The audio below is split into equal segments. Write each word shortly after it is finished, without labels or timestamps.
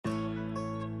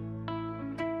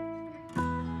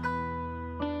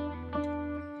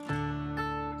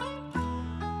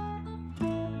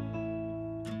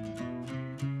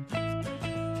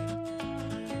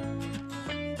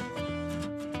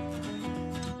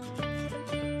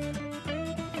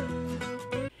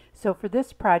So for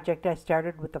this project, I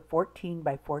started with a 14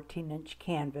 by 14 inch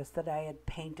canvas that I had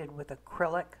painted with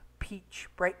acrylic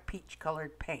bright peach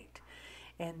colored paint.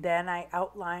 And then I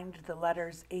outlined the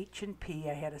letters H and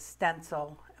P. I had a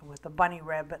stencil with a bunny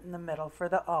rabbit in the middle for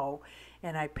the O,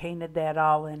 and I painted that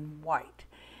all in white.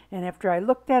 And after I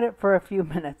looked at it for a few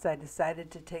minutes, I decided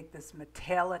to take this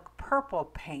metallic purple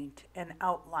paint and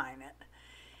outline it.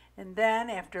 And then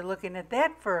after looking at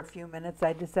that for a few minutes,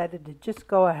 I decided to just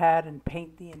go ahead and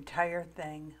paint the entire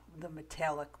thing the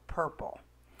metallic purple.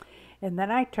 And then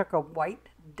I took a white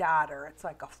dotter. It's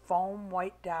like a foam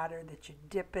white dotter that you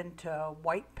dip into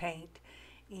white paint,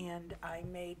 and I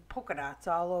made polka dots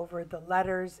all over the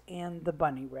letters and the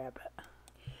bunny rabbit.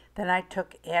 Then I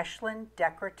took Ashland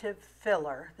decorative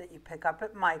filler that you pick up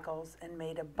at Michael's and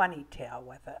made a bunny tail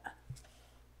with it.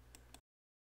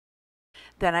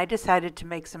 Then I decided to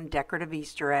make some decorative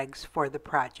Easter eggs for the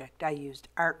project. I used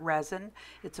art resin.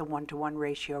 It's a 1-to-1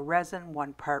 ratio resin,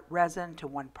 1 part resin to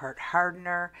 1 part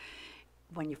hardener.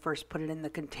 When you first put it in the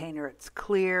container, it's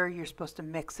clear. You're supposed to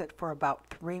mix it for about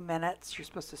 3 minutes. You're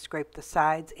supposed to scrape the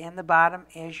sides and the bottom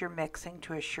as you're mixing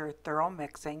to assure thorough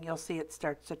mixing. You'll see it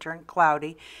starts to turn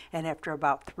cloudy, and after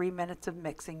about 3 minutes of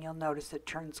mixing, you'll notice it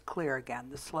turns clear again.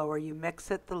 The slower you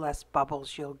mix it, the less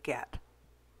bubbles you'll get.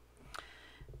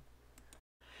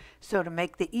 So to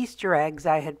make the Easter eggs,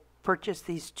 I had purchased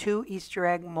these 2 Easter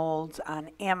egg molds on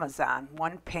Amazon,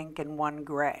 one pink and one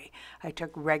gray. I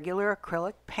took regular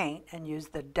acrylic paint and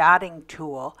used the dotting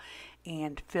tool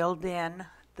and filled in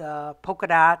the polka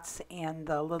dots and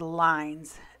the little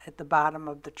lines at the bottom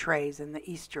of the trays in the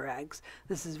Easter eggs.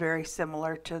 This is very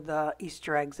similar to the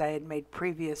Easter eggs I had made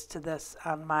previous to this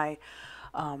on my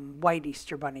white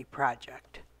Easter Bunny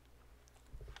project.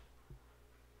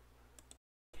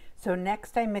 So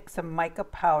next I mix some mica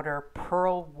powder,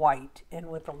 pearl white, in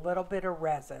with a little bit of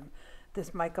resin.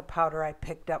 This mica powder I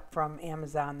picked up from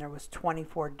Amazon. There was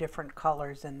 24 different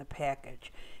colors in the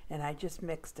package. And I just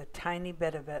mixed a tiny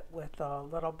bit of it with a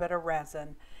little bit of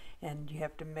resin, and you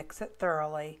have to mix it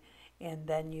thoroughly. And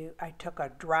then I took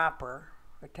a dropper,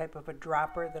 a type of a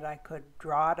dropper that I could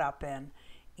draw it up in,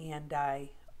 and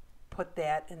I put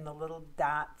that in the little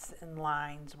dots and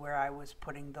lines where I was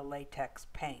putting the latex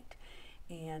paint.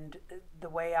 And the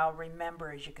way I'll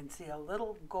remember is you can see a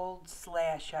little gold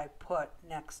slash I put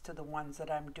next to the ones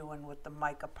that I'm doing with the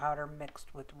mica powder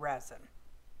mixed with resin.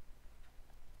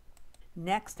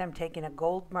 Next I'm taking a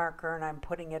gold marker and I'm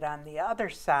putting it on the other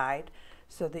side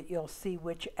so that you'll see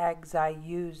which eggs I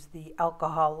use the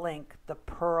alcohol ink, the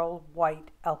pearl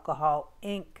white alcohol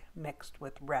ink mixed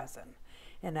with resin.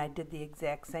 And I did the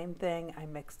exact same thing. I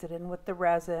mixed it in with the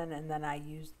resin, and then I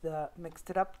mixed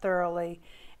it up thoroughly,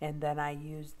 and then I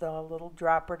used the little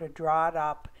dropper to draw it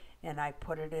up, and I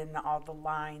put it in all the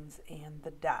lines and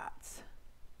the dots.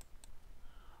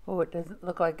 Oh, it doesn't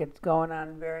look like it's going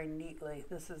on very neatly.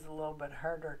 This is a little bit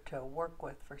harder to work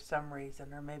with for some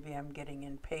reason, or maybe I'm getting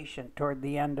impatient toward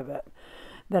the end of it.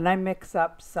 Then I mix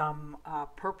up some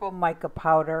purple mica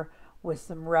powder with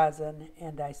some resin,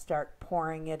 and I start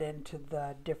pouring it into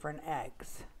the different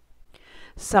eggs.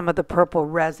 Some of the purple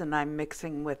resin I'm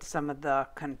mixing with some of the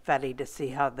confetti to see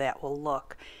how that will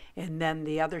look. And then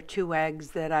the other 2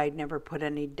 eggs that I never put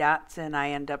any dots in,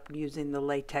 I end up using the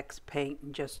latex paint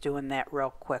and just doing that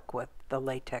real quick with the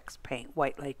latex paint,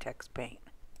 white latex paint.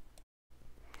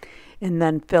 And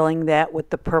then filling that with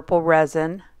the purple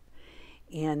resin.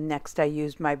 And next I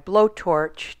used my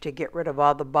blowtorch to get rid of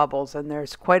all the bubbles, and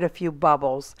there's quite a few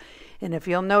bubbles. And if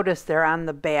you'll notice, they're on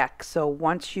the back, so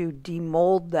once you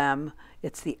demold them,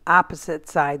 it's the opposite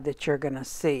side that you're going to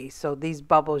see. So these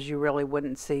bubbles you really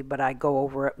wouldn't see, but I go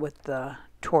over it with the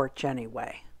torch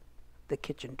anyway, the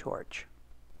kitchen torch.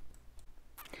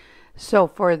 So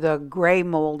for the gray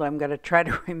mold, I'm going to try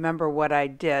to remember what I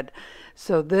did.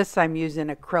 So this, I'm using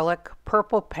acrylic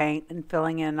purple paint and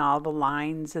filling in all the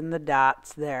lines and the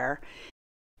dots there.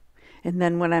 And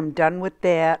then when I'm done with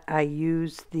that, I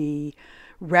use the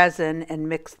resin and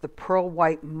mix the pearl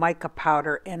white mica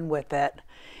powder in with it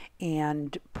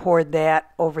and pour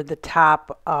that over the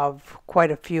top of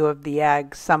quite a few of the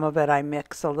eggs. Some of it I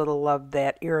mix a little of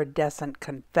that iridescent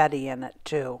confetti in it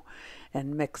too,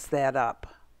 and mix that up.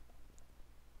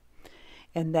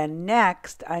 And then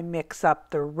next I mix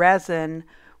up the resin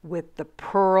with the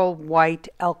pearl white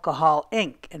alcohol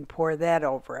ink and pour that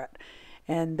over it.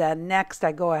 And then next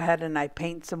I go ahead and I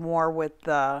paint some more with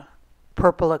the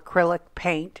purple acrylic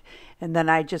paint, and then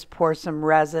I just pour some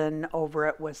resin over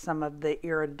it with some of the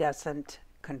iridescent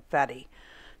confetti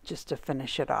just to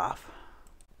finish it off.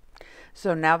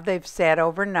 So now they've sat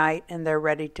overnight and they're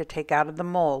ready to take out of the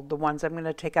mold. The ones I'm going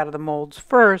to take out of the molds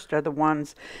first are the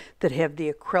ones that have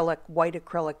the acrylic, white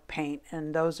acrylic paint,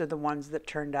 and those are the ones that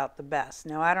turned out the best.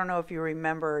 Now, I don't know if you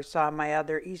remember or saw my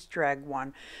other Easter egg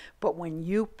one, but when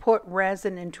you put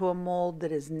resin into a mold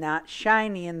that is not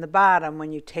shiny in the bottom,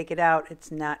 when you take it out,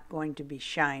 it's not going to be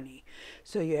shiny.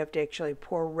 So you have to actually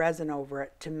pour resin over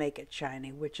it to make it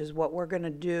shiny, which is what we're going to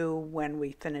do when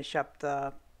we finish up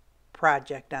the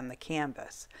project on the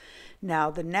canvas.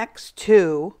 Now the next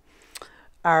two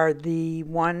are the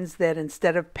ones that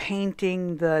instead of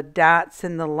painting the dots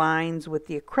and the lines with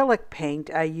the acrylic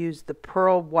paint, I used the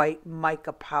pearl white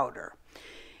mica powder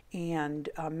and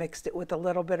mixed it with a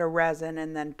little bit of resin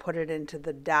and then put it into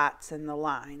the dots and the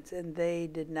lines, and they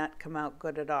did not come out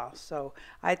good at all. So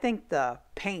I think the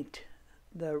paint,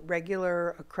 the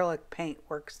regular acrylic paint,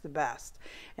 works the best.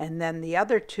 And then the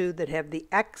other two that have the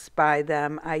X by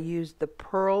them, I used the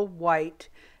pearl white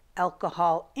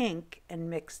alcohol ink and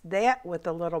mixed that with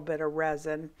a little bit of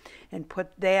resin and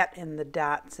put that in the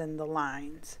dots and the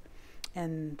lines.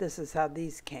 And this is how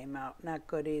these came out. Not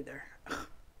good either.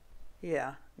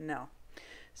 Yeah, no.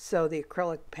 So the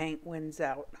acrylic paint wins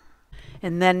out.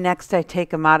 And then next I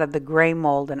take them out of the gray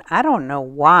mold, and I don't know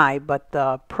why, but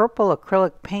the purple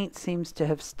acrylic paint seems to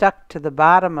have stuck to the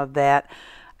bottom of that.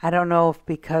 I don't know if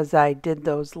because I did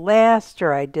those last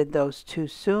or I did those too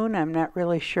soon. I'm not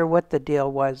really sure what the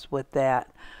deal was with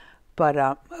that. But,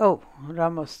 oh, it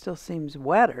almost still seems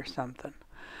wet or something.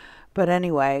 But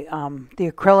anyway,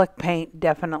 the acrylic paint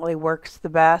definitely works the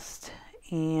best,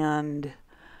 and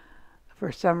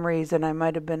for some reason, I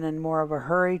might have been in more of a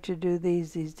hurry to do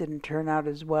these. These didn't turn out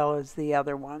as well as the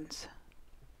other ones.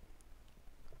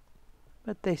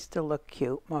 But they still look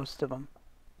cute, most of them.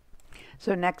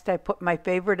 So next I put my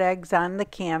favorite eggs on the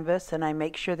canvas, and I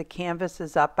make sure the canvas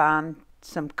is up on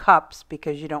some cups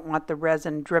because you don't want the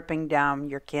resin dripping down.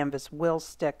 Your canvas will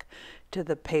stick to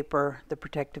the paper, the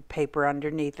protective paper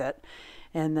underneath it.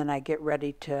 And then I get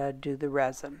ready to do the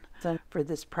resin. So for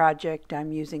this project,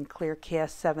 I'm using Clear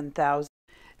Cast 7000.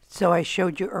 So I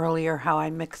showed you earlier how I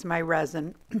mix my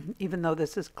resin. Even though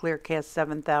this is Clear Cast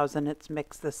 7000, it's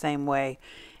mixed the same way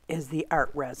as the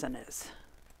art resin is.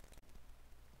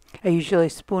 I usually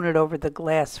spoon it over the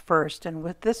glass first, and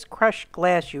with this crushed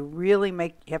glass you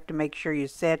have to make sure you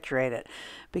saturate it,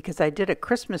 because I did a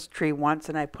Christmas tree once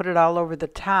and I put it all over the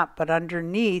top, but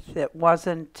underneath it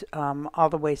wasn't all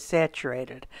the way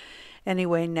saturated.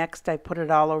 Anyway, next I put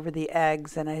it all over the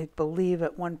eggs, and I believe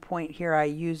at one point here I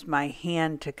used my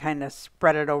hand to kind of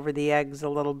spread it over the eggs a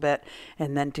little bit,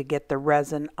 and then to get the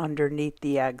resin underneath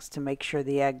the eggs to make sure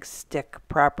the eggs stick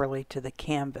properly to the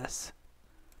canvas.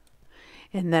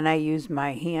 And then I use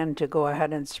my hand to go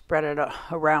ahead and spread it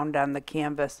around on the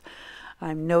canvas.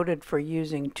 I'm noted for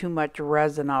using too much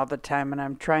resin all the time, and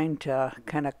I'm trying to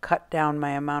kind of cut down my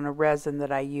amount of resin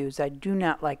that I use. I do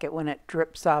not like it when it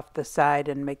drips off the side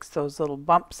and makes those little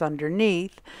bumps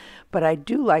underneath, but I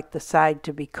do like the side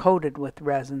to be coated with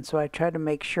resin, so I try to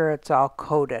make sure it's all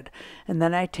coated. And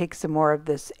then I take some more of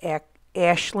this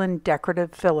Ashland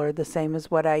decorative filler, the same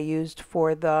as what I used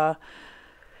for the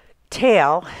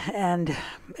tail, and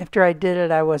after I did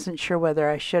it I wasn't sure whether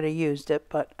I should have used it,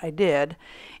 but I did,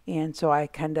 and so I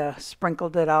kind of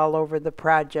sprinkled it all over the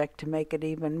project to make it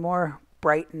even more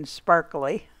bright and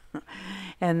sparkly.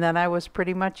 And then I was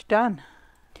pretty much done.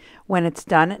 When it's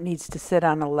done, it needs to sit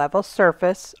on a level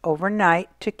surface overnight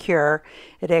to cure.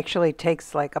 It actually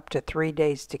takes like up to 3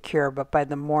 days to cure, but by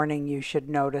the morning you should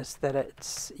notice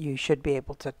that you should be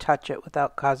able to touch it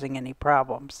without causing any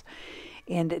problems.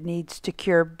 And it needs to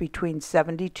cure between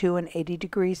 72 and 80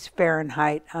 degrees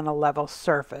Fahrenheit on a level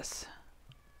surface.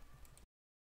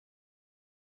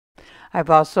 I've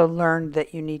also learned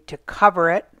that you need to cover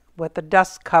it with a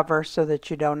dust cover so that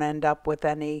you don't end up with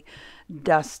any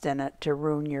dust in it to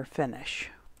ruin your finish.